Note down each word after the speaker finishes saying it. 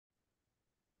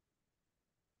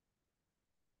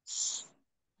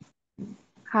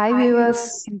Hi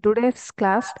viewers, in today's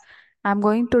class, I'm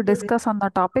going to discuss on the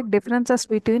topic differences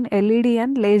between LED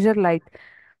and laser light.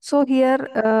 So here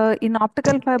in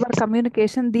optical fiber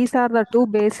communication, these are the two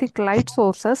basic light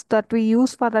sources that we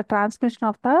use for the transmission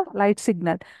of the light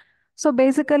signal. So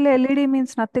basically LED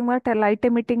means nothing but a light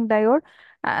emitting diode.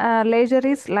 Laser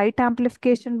is light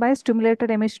amplification by stimulated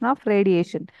emission of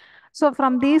radiation. So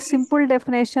from these simple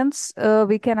definitions,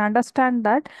 we can understand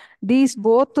that these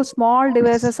both the small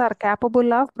devices are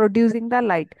capable of producing the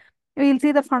light. We will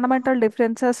see the fundamental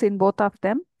differences in both of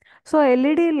them. So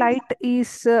LED light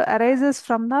is arises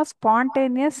from the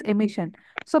spontaneous emission.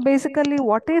 So basically,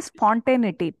 what is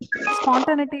spontaneity?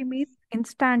 Spontaneity means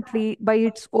instantly by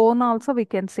its own also we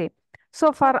can say.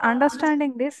 So for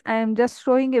understanding this, I am just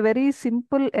showing a very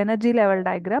simple energy level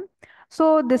diagram.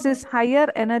 So this is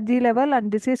higher energy level and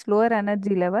this is lower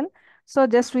energy level. So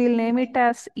just we'll name it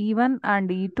as E1 and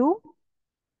E2.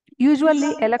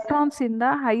 Usually electrons in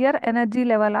the higher energy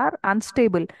level are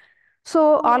unstable.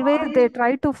 So always they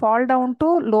try to fall down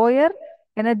to lower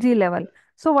energy level.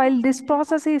 So while this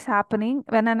process is happening,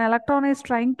 when an electron is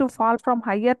trying to fall from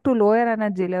higher to lower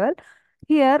energy level,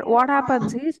 here what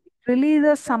happens is it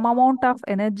releases some amount of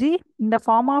energy in the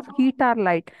form of heat or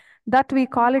light that we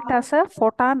call it as a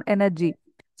photon energy.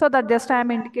 So that just I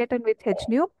am indicating with h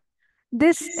nu.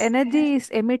 This energy is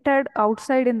emitted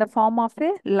outside in the form of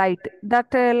a light.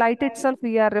 That light itself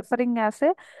we are referring as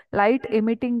a light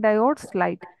emitting diodes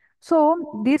light.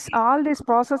 So this all this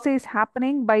process is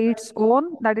happening by its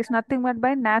own, that is nothing but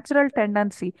by natural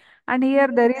tendency. And here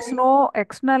there is no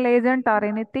external agent or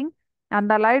anything. And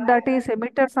the light that is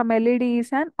emitted from LED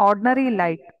is an ordinary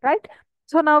light, right?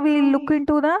 So now we look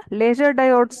into the laser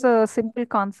diodes simple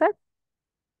concept.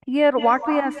 Here, what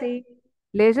we are saying,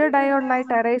 laser diode light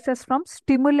arises from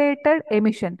stimulated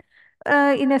emission.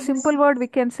 In a simple word, we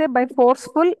can say by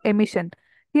forceful emission.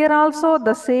 Here also,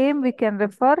 the same we can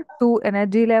refer to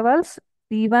energy levels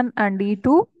E1 and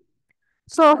E2.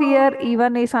 So here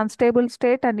E1 is unstable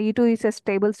state and E2 is a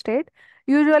stable state.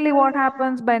 Usually what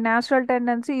happens by natural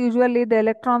tendency, usually the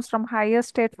electrons from higher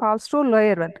state falls to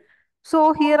lower one.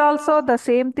 So here also the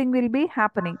same thing will be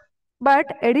happening.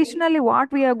 But additionally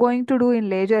what we are going to do in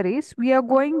laser is we are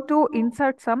going to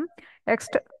insert some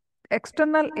ext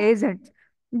external agents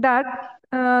that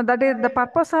that is the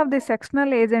purpose of this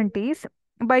external agent is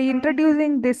by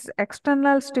introducing this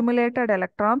external stimulated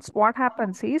electrons, what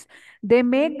happens is they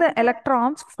make the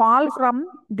electrons fall from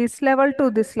this level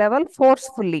to this level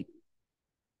forcefully.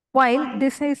 While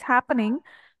this is happening,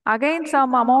 again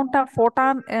some amount of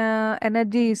photon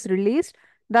energy is released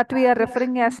that we are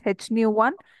referring as h nu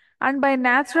 1, and by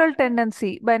natural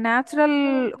tendency, by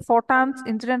natural photons,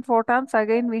 incident photons,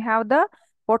 again we have the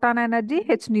photon energy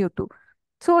h nu 2.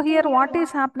 So here what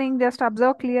is happening, just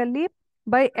observe clearly,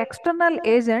 by external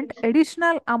agent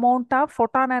additional amount of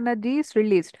photon energy is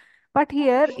released. But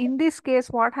here in this case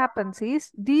what happens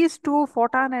is these two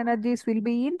photon energies will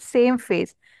be in same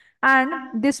phase, and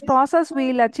this process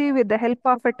we will achieve with the help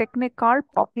of a technique called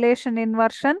population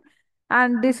inversion.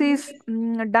 And this is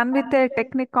done with a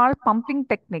technique called pumping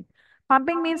technique.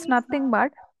 Pumping means nothing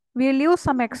but we'll use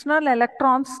some external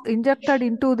electrons injected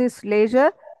into this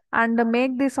laser and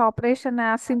make this operation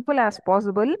as simple as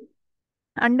possible.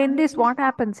 And in this, what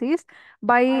happens is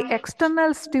by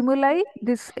external stimuli,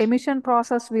 this emission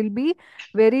process will be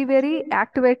very, very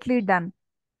accurately done,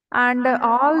 and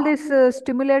all this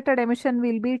stimulated emission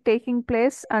will be taking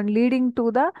place and leading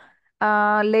to the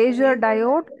laser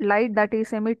diode light that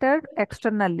is emitted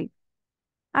externally.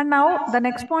 And now the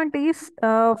next point is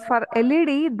for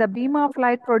LED, the beam of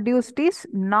light produced is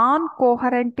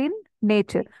non-coherent in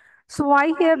nature. So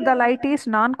why here the light is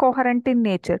non-coherent in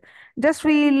nature? Just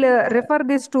we'll refer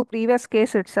this to previous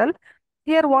case itself.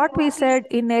 Here what we said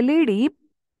in LED,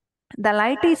 the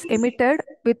light is emitted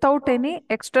without any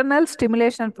external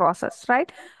stimulation process, right?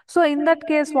 So in that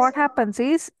case, what happens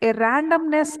is a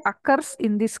randomness occurs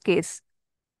in this case.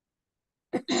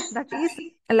 That is,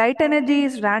 light energy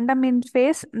is random in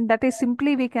phase. That is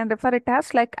simply we can refer it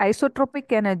as like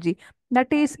isotropic energy.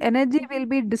 That is, energy will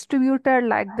be distributed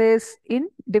like this in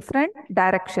different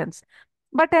directions.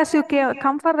 But as you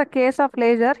come for the case of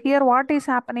laser, here what is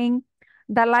happening?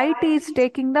 The light is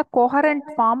taking the coherent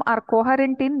form or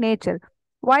coherent in nature.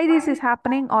 Why this is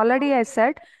happening? Already I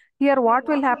said, here what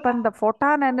will happen? The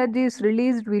photon energy is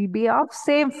released will be of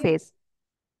same phase.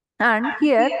 And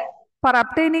here, for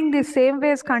obtaining the same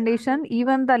phase condition,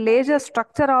 even the laser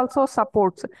structure also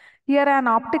supports. Here, an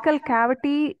optical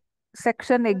cavity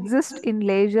section exists in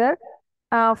laser.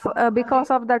 Because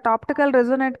of that optical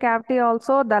resonant cavity,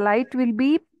 also the light will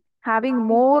be having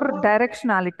more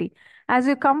directionality. As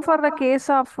you come for the case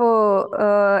of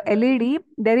LED,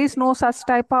 there is no such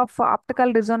type of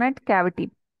optical resonant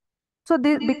cavity. So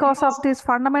this, because of this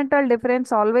fundamental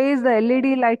difference, always the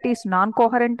LED light is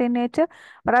non-coherent in nature,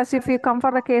 whereas if you come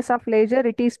for the case of laser,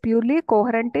 it is purely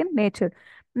coherent in nature.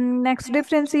 Next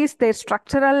difference is the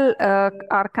structural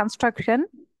or construction.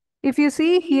 If you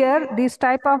see here, this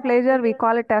type of laser, we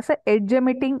call it as a edge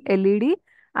emitting LED,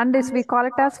 and this we call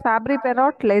it as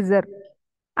Fabry-Perot laser.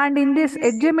 And in this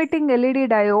edge emitting LED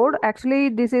diode, actually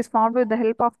this is formed with the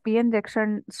help of PN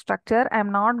junction structure. I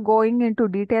am not going into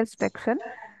details section.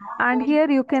 And here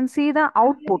you can see the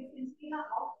output,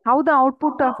 how the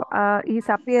output of is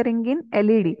appearing in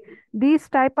LED. This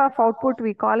type of output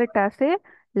we call it as a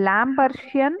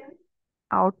Lambertian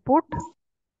output.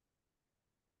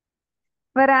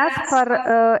 Whereas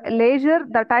for laser,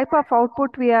 the type of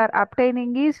output we are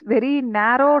obtaining is very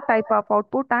narrow type of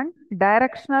output and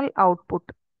directional output.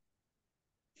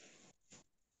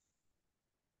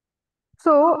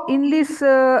 So in this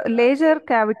laser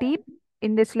cavity,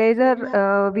 in this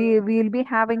laser, we will be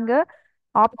having a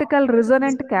optical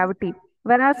resonant cavity,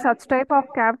 whereas such type of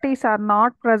cavities are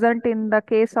not present in the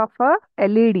case of a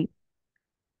LED.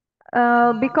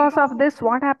 Because of this,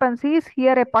 what happens is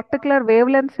here a particular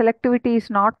wavelength selectivity is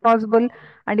not possible,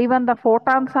 and even the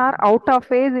photons are out of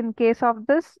phase in case of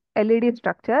this LED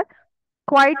structure.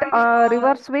 Quite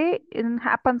reverse way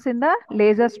happens in the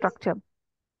laser structure.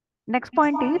 Next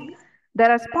point is the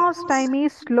response time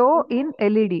is slow in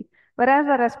LED, whereas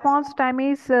the response time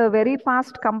is very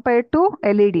fast compared to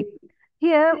LED.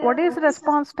 Here, what is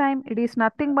response time? It is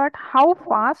nothing but how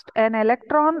fast an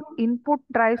electron input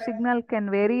drive signal can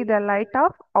vary the light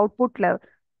of output level.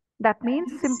 That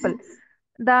means simple.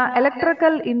 The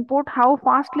electrical input, how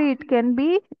fastly it can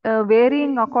be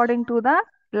varying according to the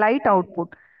light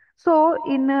output. So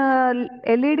in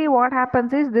LED, what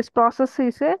happens is this process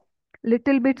is a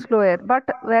little bit slower. But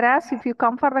whereas if you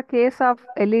come for the case of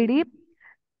LED,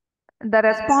 the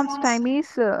response time is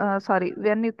sorry,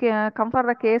 when you come for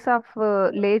the case of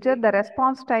laser, the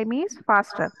response time is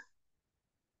faster.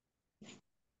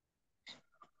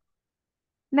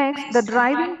 Next, the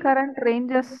driving current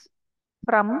ranges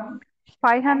from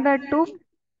 500 to,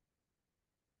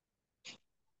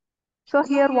 so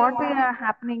here what we are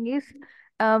happening is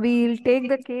we will take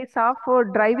the case of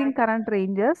driving current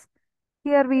ranges.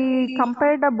 Here we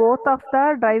compared the both of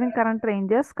the driving current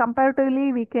ranges.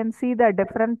 Comparatively, we can see the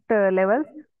different levels.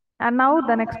 And now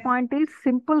the next point is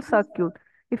simple circuit.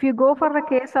 If you go for the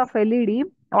case of LED,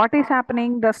 what is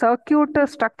happening? The circuit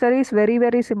structure is very,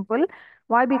 very simple.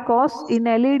 Why? Because in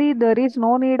LED, there is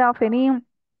no need of any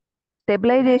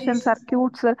stabilization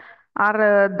circuits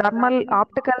are thermal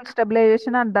optical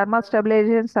stabilization and thermal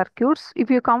stabilization circuits.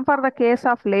 If you come for the case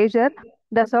of laser,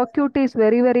 the circuit is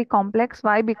very, very complex.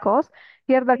 Why? Because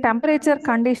here the temperature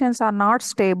conditions are not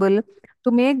stable.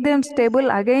 To make them stable,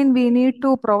 again we need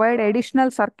to provide additional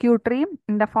circuitry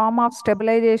in the form of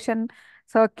stabilization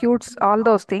circuits, all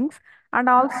those things. And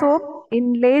also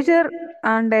in laser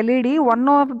and LED, one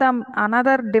of the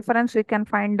another difference we can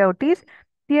find out is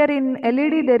here in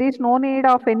LED, there is no need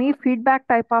of any feedback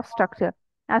type of structure.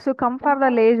 As you come for the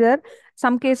laser,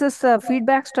 some cases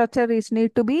feedback structure is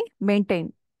need to be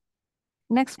maintained.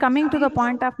 Next, coming to the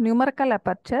point of numerical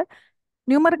aperture.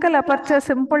 Numerical aperture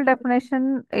simple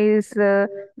definition is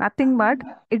nothing but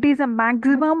it is a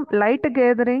maximum light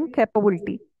gathering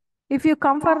capability. If you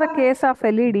come for the case of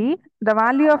LED, the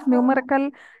value of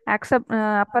numerical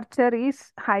aperture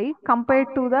is high compared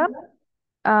to the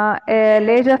a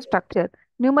laser structure.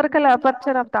 Numerical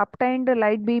aperture of the obtained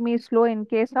light beam is low in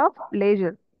case of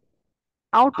laser.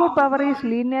 Output power is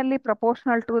linearly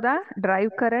proportional to the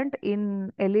drive current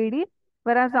in LED,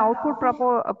 whereas the output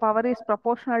power is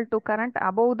proportional to current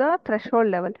above the threshold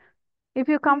level. If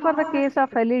you come for the case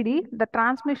of LED, the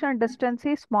transmission distance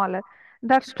is smaller.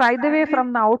 That's right away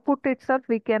from the output itself,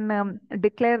 we can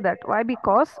declare that. Why?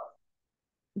 Because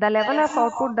the level of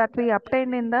output that we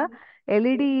obtain in the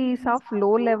LED is of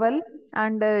low level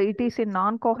and it is in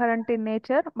non-coherent in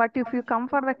nature. But if you come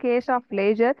for the case of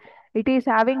laser, it is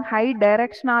having high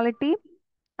directionality,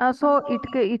 so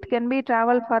it can be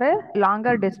traveled for a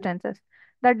longer distances.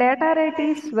 The data rate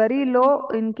is very low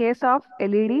in case of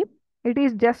LED. It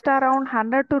is just around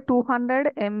 100 to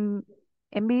 200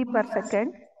 MB per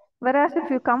second. Whereas if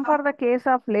you come for the case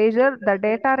of laser, the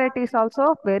data rate is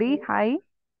also very high.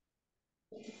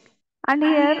 And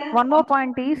here, one more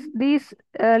point is this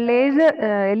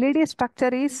laser LED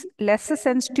structure is less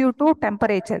sensitive to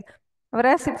temperature.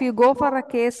 Whereas if you go for a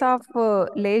case of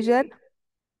laser,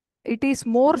 it is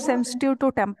more sensitive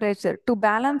to temperature. To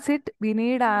balance it, we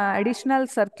need additional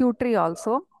circuitry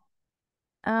also.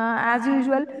 As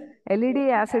usual, LED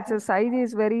as its size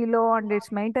is very low and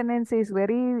its maintenance is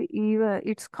very even,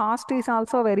 its cost is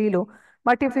also very low.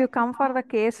 But if you come for the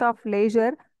case of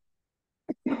laser,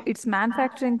 its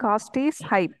manufacturing cost is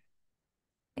high.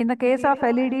 In the case of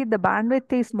LED, the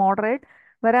bandwidth is moderate,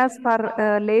 whereas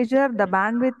for laser, the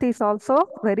bandwidth is also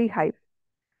very high.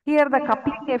 Here, the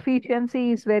coupling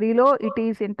efficiency is very low. It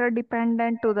is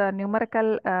interdependent to the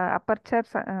numerical aperture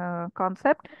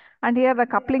concept, and here the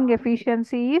coupling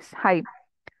efficiency is high.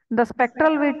 The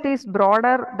spectral width is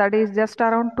broader, that is just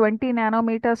around 20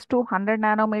 nanometers to 100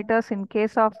 nanometers in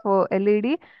case of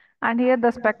LED, and here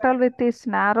the spectral width is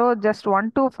narrow, just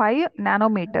 1 to 5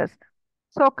 nanometers.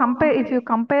 So compare if you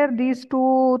compare these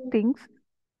two things,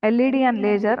 LED and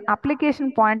laser,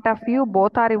 application point of view,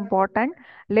 both are important.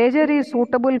 Laser is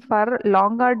suitable for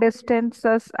longer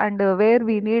distances and where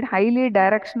we need highly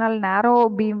directional narrow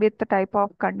beam width type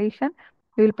of condition.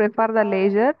 We will prefer the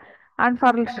laser. And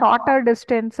for shorter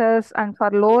distances and for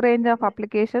low range of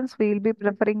applications, we will be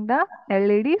preferring the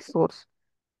LED source.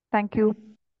 Thank you.